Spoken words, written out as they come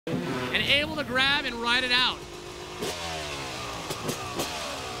and able to grab and ride it out.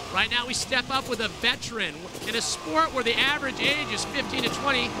 Right now we step up with a veteran. In a sport where the average age is 15 to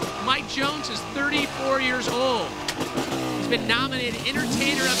 20, Mike Jones is 34 years old. He's been nominated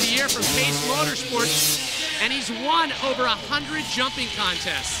Entertainer of the Year for Pace Motorsports, and he's won over 100 jumping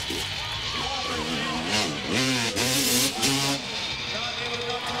contests.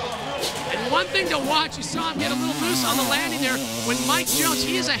 And one thing to watch, you saw him get a little loose on the landing there. When Mike Jones,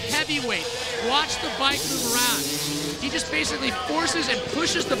 he is a heavyweight. Watch the bike move around. He just basically forces and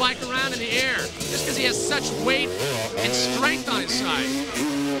pushes the bike around in the air just because he has such weight and strength on his side.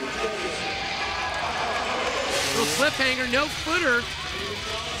 Little cliffhanger, no footer.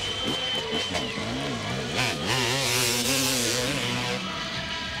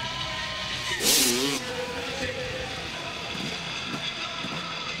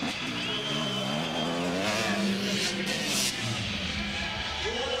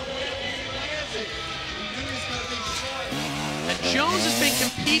 Jones has been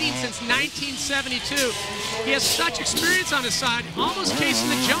competing since 1972. He has such experience on his side, almost casing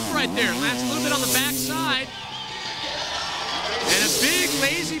the jump right there. Lands a little bit on the back side. And a big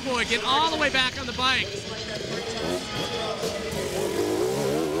lazy boy getting all the way back on the bike.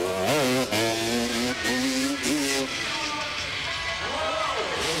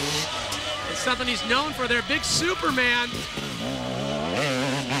 It's something he's known for there, big Superman.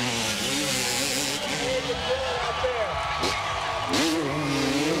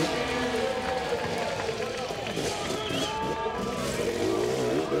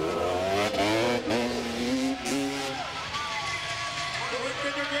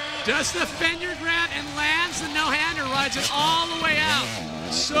 Does the fender grab and lands the no-hander, rides it all the way out.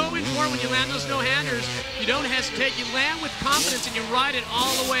 So important when you land those no-handers, you don't hesitate, you land with confidence and you ride it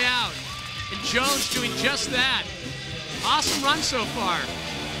all the way out. And Jones doing just that. Awesome run so far.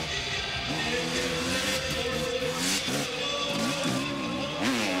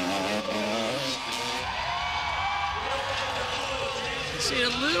 See a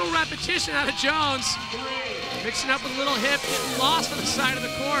little repetition out of Jones. Mixing up with a little hip, getting lost on the side of the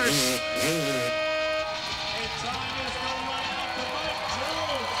course.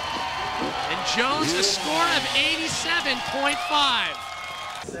 And Jones, a score of 87.5.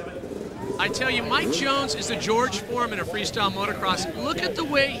 I tell you, Mike Jones is the George Foreman of freestyle motocross. Look at the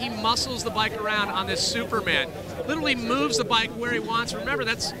way he muscles the bike around on this Superman. Literally moves the bike where he wants. Remember,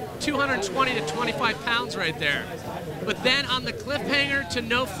 that's 220 to 25 pounds right there. But then on the cliffhanger to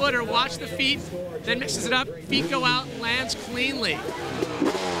no footer, watch the feet, then mixes it up, feet go out, lands cleanly.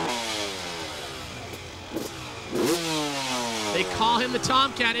 They call him the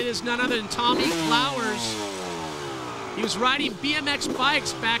Tomcat. It is none other than Tommy Flowers. He was riding BMX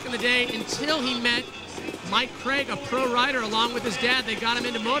bikes back in the day until he met Mike Craig, a pro rider, along with his dad. They got him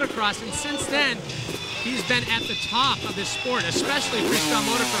into motocross, and since then, he's been at the top of this sport, especially freestyle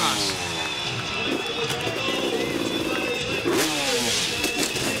motocross.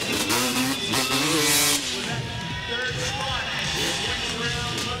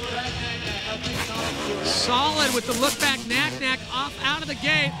 Solid with the look back knack off out of the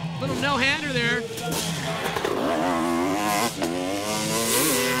gate. Little no-hander there.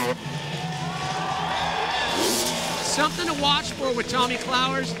 Something to watch for with Tommy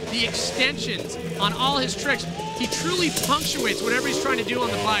Flowers, the extensions on all his tricks. He truly punctuates whatever he's trying to do on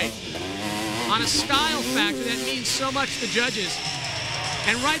the bike. On a style factor, that means so much to the judges.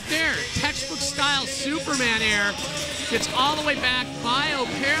 And right there, textbook style Superman air gets all the way back, bio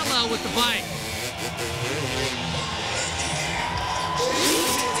parallel with the bike.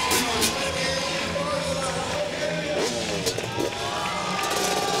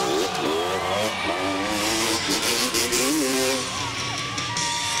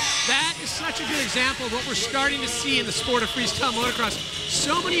 That is such a good example of what we're starting to see in the sport of freestyle motocross.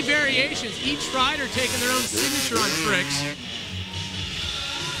 So many variations, each rider taking their own signature on tricks.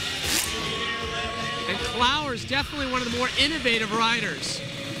 And Flowers, definitely one of the more innovative riders.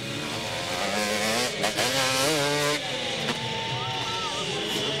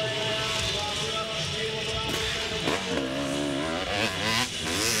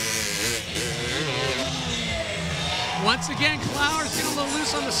 Once again, Flowers getting a little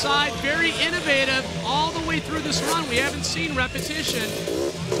loose on the side, very innovative all the way through this run. We haven't seen repetition.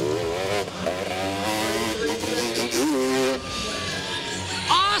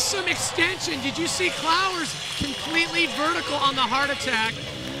 Awesome extension. Did you see Flowers completely vertical on the Hart attack?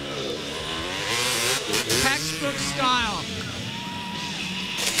 Textbook style.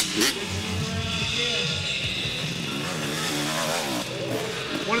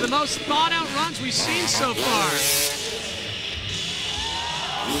 One of the most thought out runs we've seen so far.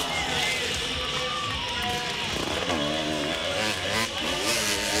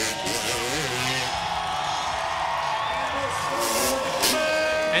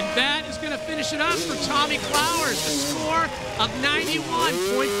 finish it up for Tommy Clowers, a score of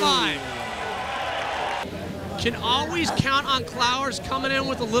 91.5. Can always count on Clowers coming in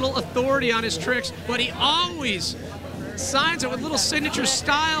with a little authority on his tricks, but he always signs it with little signature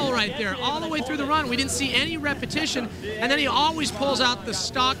style right there all the way through the run. We didn't see any repetition, and then he always pulls out the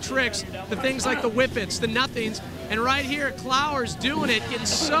stock tricks, the things like the whippets, the nothings, and right here, Clowers doing it, getting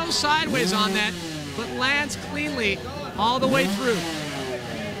so sideways on that, but lands cleanly all the way through.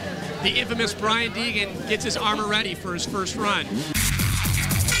 The infamous Brian Deegan gets his armor ready for his first run.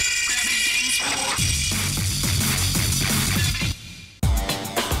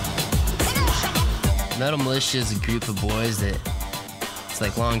 Metal Militia is a group of boys that, it's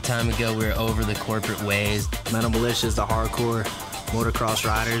like a long time ago, we were over the corporate ways. Metal Militia is the hardcore motocross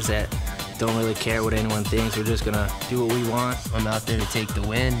riders that don't really care what anyone thinks. We're just gonna do what we want. I'm out there to take the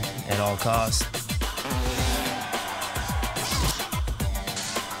win at all costs.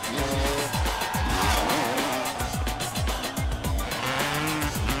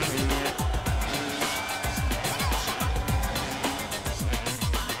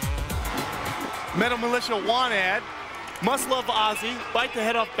 Metal Militia want ad, must love Ozzy, bite the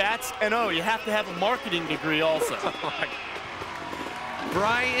head off bats, and oh, you have to have a marketing degree also.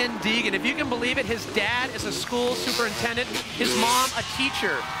 Brian Deegan, if you can believe it, his dad is a school superintendent, his mom a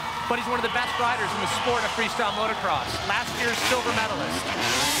teacher, but he's one of the best riders in the sport of freestyle motocross. Last year's silver medalist.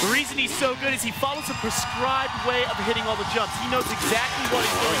 The reason he's so good is he follows a prescribed way of hitting all the jumps. He knows exactly what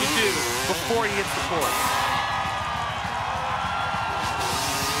he's going to do before he hits the course.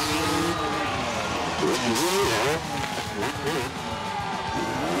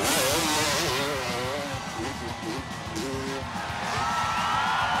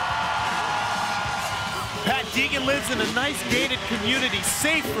 Pat Deegan lives in a nice gated community,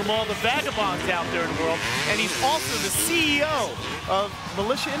 safe from all the vagabonds out there in the world, and he's also the CEO of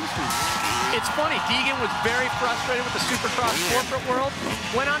Militia Industries. It's funny, Deegan was very frustrated with the Supercross corporate world,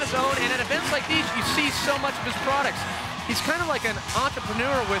 went on his own, and at events like these, you see so much of his products. He's kind of like an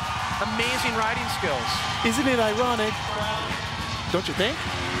entrepreneur with amazing riding skills. Isn't it ironic? Don't you think?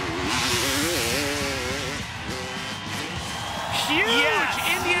 Huge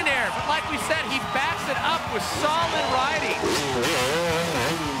Indian air, but like we said, he backs it up with solid riding.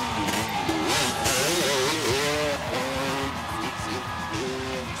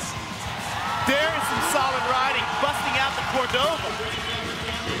 There is some solid riding, busting out the Cordova.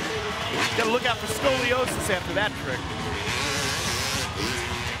 Gotta look out for scoliosis after that trick.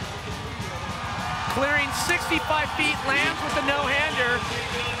 Clearing 65 feet, lands with the no-hander.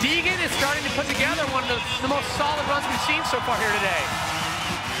 Deegan is starting to put together one of the most solid runs we've seen so far here today.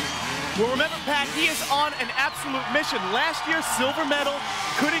 Well, remember, Pat, he is on an absolute mission. Last year, silver medal,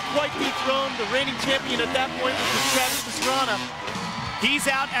 couldn't quite dethrone the reigning champion at that point, which was Travis Pastrana. He's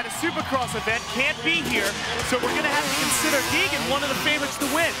out at a Supercross event, can't be here, so we're gonna have to consider Deegan one of the favorites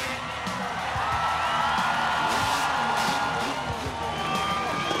to win.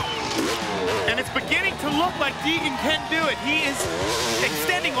 And it's beginning to look like Deegan can do it. He is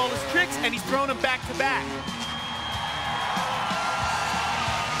extending all his tricks, and he's throwing them back to back.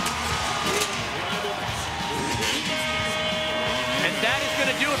 And that is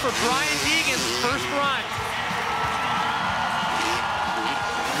going to do it for Brian Deegan's first run.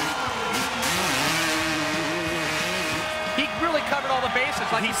 He really covered all the bases,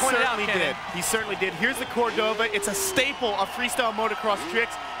 like he pointed out, Ken. He certainly did. Here's the Cordova. It's a staple of freestyle motocross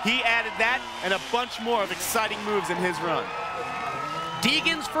tricks. He added that and a bunch more of exciting moves in his run.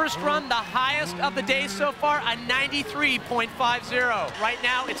 Deegan's first run, the highest of the day so far, a 93.50. Right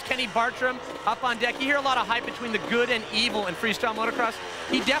now, it's Kenny Bartram up on deck. You hear a lot of hype between the good and evil in freestyle motocross.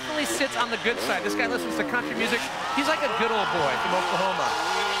 He definitely sits on the good side. This guy listens to country music. He's like a good old boy from Oklahoma.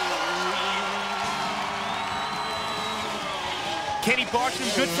 Kenny Bartram,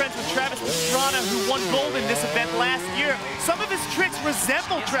 good friends with Travis Pastrana, who won gold in this event last year. Some of his tricks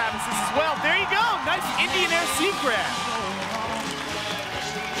resemble Travis's as well. There you go, nice Indian air seat grab.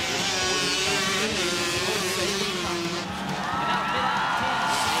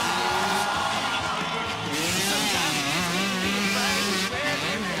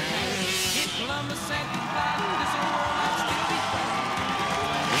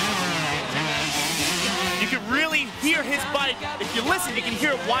 You can really hear his bike. If you listen, you can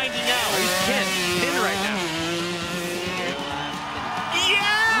hear it winding out. He's pinned right now.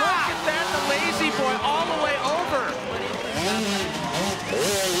 Yeah! Look at that, the lazy boy all the way over.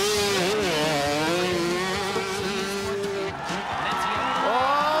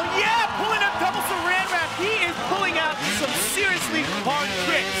 Oh, yeah! Pulling up double saran wrap. He is pulling out some seriously hard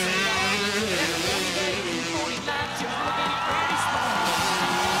tricks.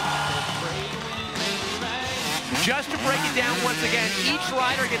 break it down once again. Each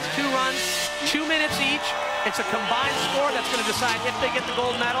rider gets 2 runs, 2 minutes each. It's a combined score that's going to decide if they get the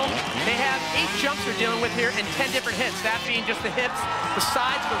gold medal. They have 8 jumps they're dealing with here and 10 different hits, that being just the hips, the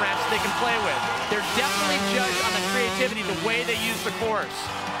sides of the ramps they can play with. They're definitely judged on the creativity, the way they use the course.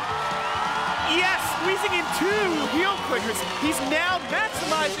 Yes, squeezing in 2 heel clickers. He's now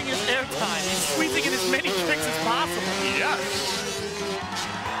maximizing his air time. He's squeezing in as many tricks as possible. Yes.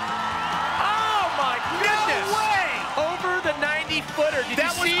 Oh my goodness! No way! Over the 90-footer.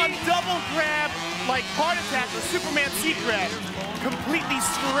 That was a double grab, like heart attack or Superman seat grab. Completely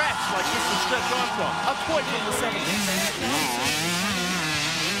stretched like Mr. Stretch Armstrong. A point from the 70s.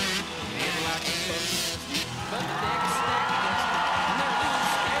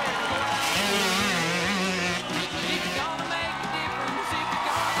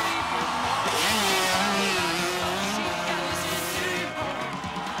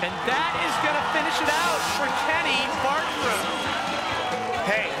 And that is going to finish it out for Kenny Bartram.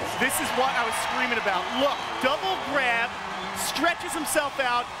 Hey, this is what I was screaming about. Look, double grab, stretches himself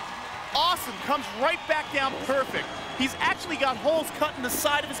out. Awesome, comes right back down perfect. He's actually got holes cut in the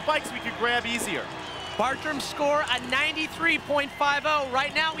side of his bike so he could grab easier. Bartram's score a 93.50.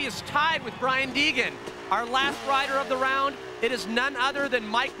 Right now he is tied with Brian Deegan. Our last rider of the round, it is none other than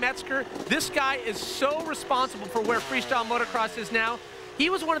Mike Metzger. This guy is so responsible for where freestyle motocross is now. He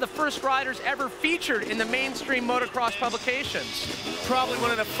was one of the first riders ever featured in the mainstream motocross publications. Probably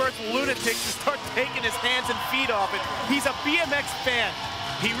one of the first lunatics to start taking his hands and feet off it. He's a BMX fan.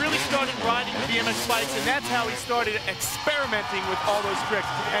 He really started riding the BMX bikes, and that's how he started experimenting with all those tricks.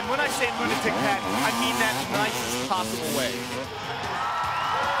 And when I say lunatic, Pat, I mean that in the nicest possible way.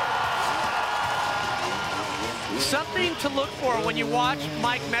 Something to look for when you watch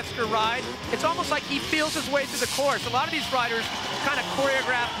Mike Metzger ride. It's almost like he feels his way through the course. A lot of these riders kind of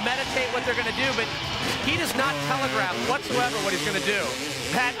choreograph, meditate what they're going to do, but he does not telegraph whatsoever what he's going to do.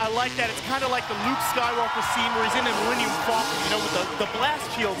 Pat, I like that. It's kind of like the Luke Skywalker scene where he's in the Millennium Falcon, you know, with the blast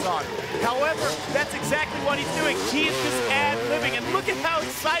shields on. However, that's exactly what he's doing. He is just ad-libbing, and look at how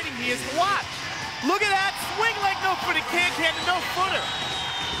exciting he is to watch. Look at that, swing like no footed can-can to no footer.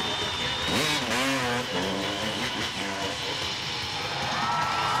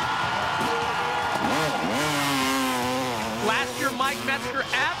 Last year, Mike Metzger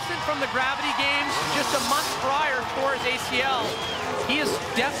absent from the Gravity Games just a month prior for his ACL. He is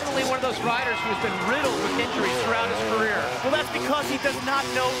definitely one of those riders who has been riddled with injuries throughout his career. Well, that's because he does not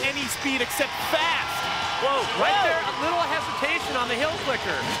know any speed except fast. Whoa, right there, a little hesitation on the hill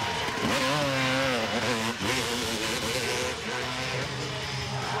clicker.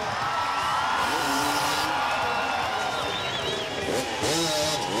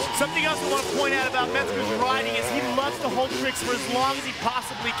 Something else I want to point out about Metzger's riding is he loves to hold tricks for as long as he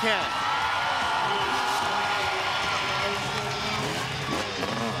possibly can.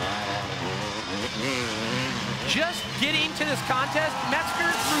 Just getting to this contest, Metzger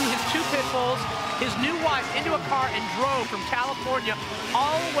threw his 2 pit bulls, his new wife, into a car and drove from California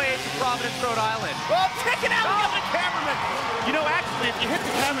all the way to Providence, Rhode Island. Well, check it out, look at the cameraman. You know, actually, if you hit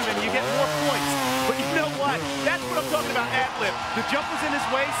the cameraman, you get more points. But you know what? That's what I'm talking about, ad-lib. The jump was in his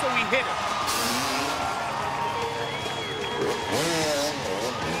way, so he hit it.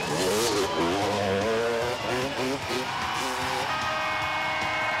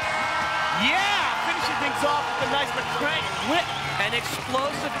 Yeah, finishing things off with a nice McCrank whip. An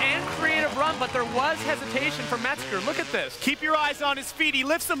explosive and creative run, but there was hesitation for Metzger. Look at this. Keep your eyes on his feet. He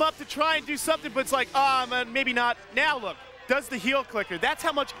lifts them up to try and do something, but it's like, man, maybe not. Now look, does the heel clicker. That's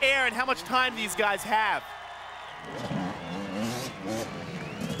how much air and how much time these guys have.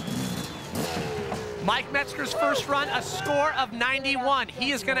 Mike Metzger's first run, a score of 91.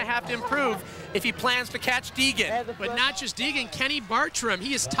 He is going to have to improve if he plans to catch Deegan. But not just Deegan, Kenny Bartram.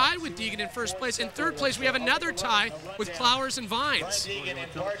 He is tied with Deegan in first place. In third place, we have another tie with Clowers and Vines.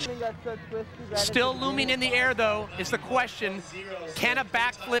 Still looming in the air, though, is the question, can a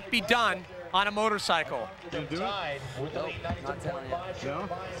backflip be done on a motorcycle?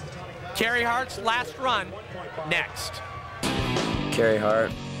 Carey Hart's last run, next. Carey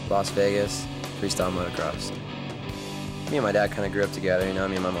Hart, Las Vegas, freestyle motocross. Me and my dad kind of grew up together, you know.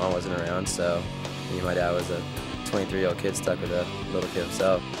 Me and my mom wasn't around, so me and my dad was a 23-year-old kid stuck with a little kid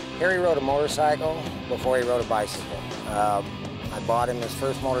himself. Carey rode a motorcycle before he rode a bicycle. I bought him his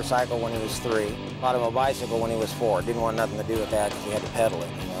first motorcycle when he was 3. Bought him a bicycle when he was 4. Didn't want nothing to do with that because he had to pedal it,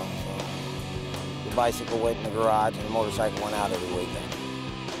 you know. So the bicycle went in the garage and the motorcycle went out every weekend.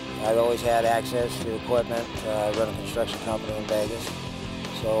 I've always had access to equipment. I run a construction company in Vegas.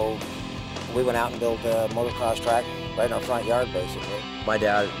 So we went out and built a motocross track right in our front yard, basically. My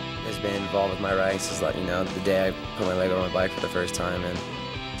dad has been involved with my races. Like, you know, the day I put my leg on my bike for the first time, and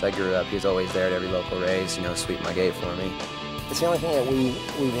as I grew up, he was always there at every local race, you know, sweeping my gate for me. It's the only thing that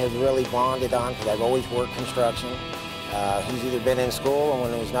we have really bonded on, because I've always worked construction. He's either been in school, and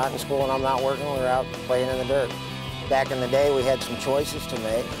when he's not in school and I'm not working, we're out playing in the dirt. Back in the day, we had some choices to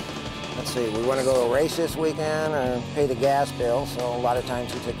make. Let's see, we want to go to a race this weekend or pay the gas bill, so a lot of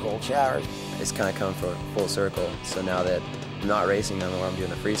times we took cold showers. It's kind of come full circle. So now that I'm not racing no more, I'm doing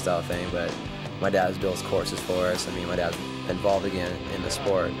the freestyle thing, but my dad's built courses for us. I mean, my dad's involved again in the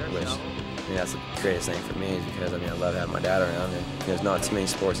sport, which, I mean, that's the greatest thing for me, is because, I mean, I love having my dad around, and there's not too many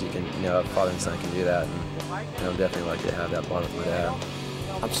sports you can, you know, a father and son can do that, and you know, I'm definitely lucky to have that bond with my dad.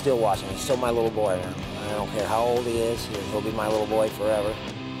 I'm still watching. He's still my little boy. I don't care how old he is. He'll be my little boy forever.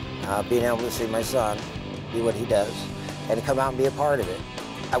 Being able to see my son do what he does and to come out and be a part of it,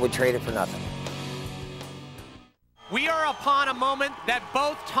 I would trade it for nothing. We are upon a moment that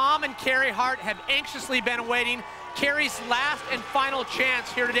both Tom and Carey Hart have anxiously been awaiting. Carey's last and final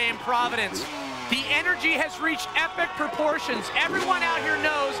chance here today in Providence. The energy has reached epic proportions. Everyone out here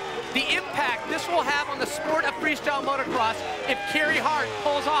knows the impact this will have on the sport of freestyle motocross if Carey Hart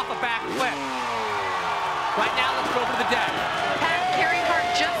pulls off a backflip. Right now, let's go over to the deck. Carey Hart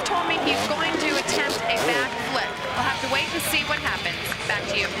just told me he's going to attempt a backflip. We'll have to wait and see what happens. Back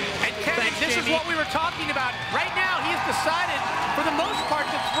to you. And Kevin, this is what we were talking about. Right now, he's decided, for the most part,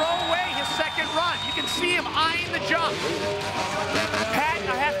 to throw away his second run. You can see him eyeing the jump. Pat,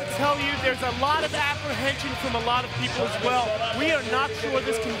 I have to tell you, there's a lot of apprehension from a lot of people as well. We are not sure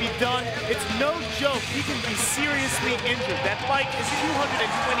this can be done. It's no joke. He can be seriously injured. That bike is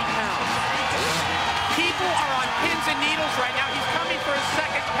 220 pounds. People are on pins and needles right now. He's coming for his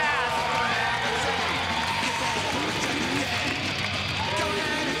second pass.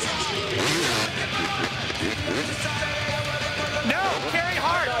 No, Carey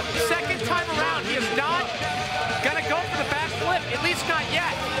Hart, second time around. He is not going to go for the backflip, at least not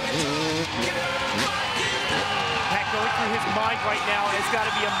yet. Pat, going through his mind right now, has got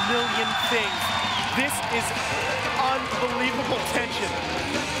to be a million things. This is unbelievable tension.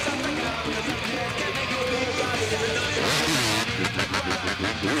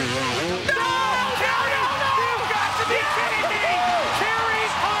 No! Carey! You've got to be kidding me! Carey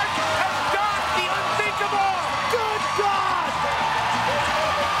Hart has done the unthinkable! Good God!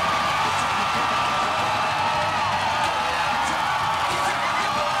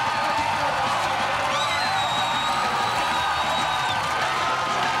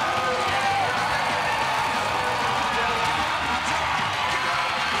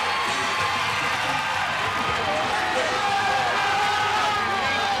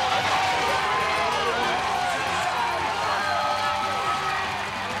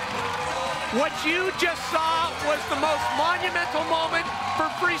 What you just saw was the most monumental moment for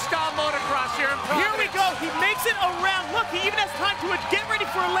freestyle motocross here in Providence. Here we go. He makes it around. Look, he even has time to get ready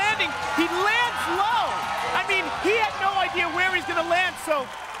for a landing. He lands low. I mean, he had no idea where he's going to land, so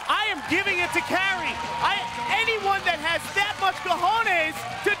I am giving it to Carey. Anyone that has that much cojones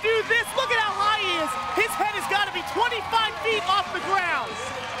to do this, look at how high he is. His head has got to be 25 feet off the ground.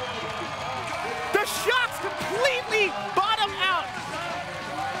 The shocks completely bottom out.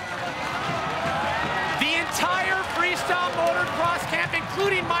 The entire freestyle motocross camp,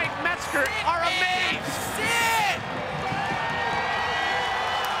 including Mike Metzger, are amazed.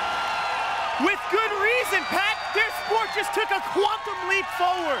 With good reason, Pat. Their sport just took a quantum leap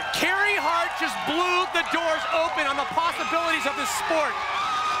forward. Carey Hart just blew the doors open on the possibilities of this sport.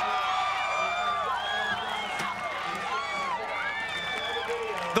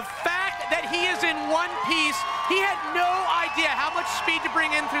 The fact that he is in one piece, he had no idea how much speed to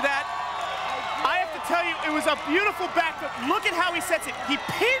bring in through that. I have to tell you, it was a beautiful backflip. Look at how he sets it. He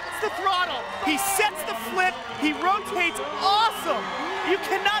pins the throttle. He sets the flip. He rotates. Awesome. You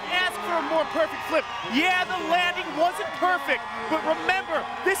cannot ask for a more perfect flip. Yeah, the landing wasn't perfect, but remember,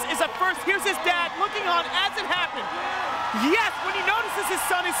 this is a first. Here's his dad looking on as it happened. Yes, when he notices his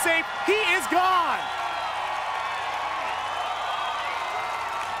son is safe, he is gone.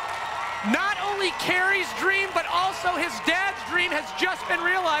 Not only Carey's dream, but also his dad's dream has just been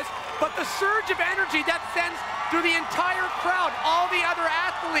realized, but the surge of energy that sends through the entire crowd, all the other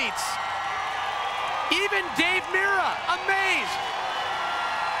athletes. Even Dave Mira, amazed.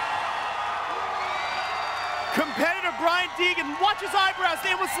 Competitor Brian Deegan, watch his eyebrows,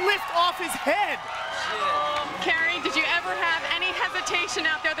 they almost lift off his head. Carey, did you ever have any hesitation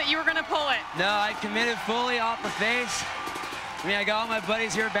out there that you were going to pull it? No, I committed fully off the face. I mean, I got all my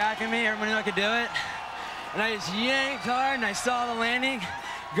buddies here backing me, everybody knew I could do it. And I just yanked hard, and I saw the landing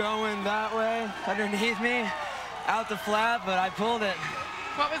going that way, underneath me, out the flat, but I pulled it.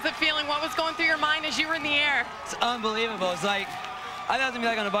 What was the feeling? What was going through your mind as you were in the air? It's unbelievable. It's like, I thought it was gonna be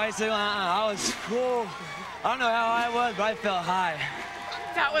like on a bicycle. I was cool. I don't know how I was, but I felt high.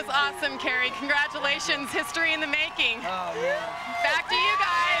 That was awesome, Carey. Congratulations, history in the making. Oh, yeah. Back to you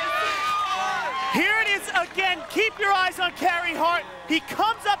guys. Here it is again. Keep your eyes on Carey Hart. He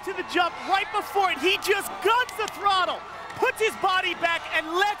comes up to the jump right before it. He just guns the throttle, puts his body back, and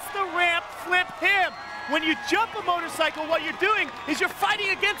lets the ramp flip him. When you jump a motorcycle, what you're doing is you're fighting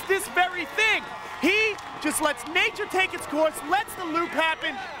against this very thing. He just lets nature take its course, lets the loop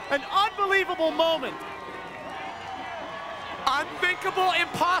happen. An unbelievable moment. Unthinkable,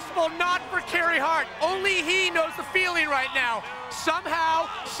 impossible, not for Carey Hart. Only he knows the feeling right now. Somehow,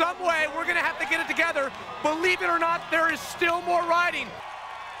 some way, we're gonna have to get it together. Believe it or not, there is still more riding.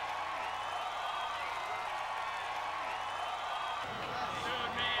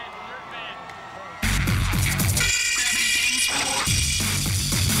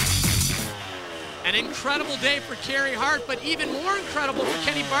 An incredible day for Carey Hart, but even more incredible for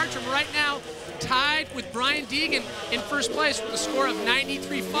Kenny Bartram right now, tied with Brian Deegan in first place with a score of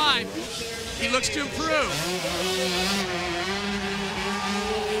 93.5. He looks to improve.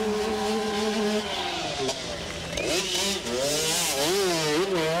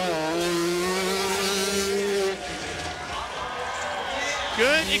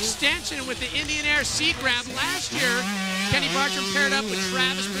 Good extension with the Indian Air seat grab. Last year, Kenny Bartram paired up with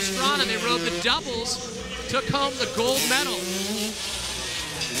Travis Pastrana. They rode the doubles, took home the gold medal.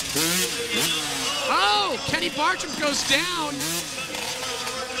 Oh, Kenny Bartram goes down.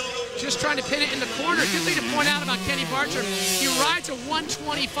 Just trying to pin it in the corner. Good thing to point out about Kenny Bartram, he rides a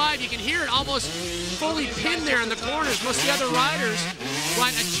 125. You can hear it almost fully pinned there in the corners. Most of the other riders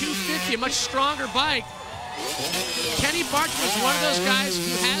ride a 250, a much stronger bike. Kenny Bartram is one of those guys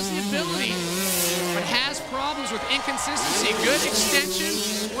who has the ability, but has problems with inconsistency. Good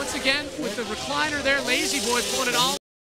extension, once again, with the recliner there, Lazy Boy pulling it all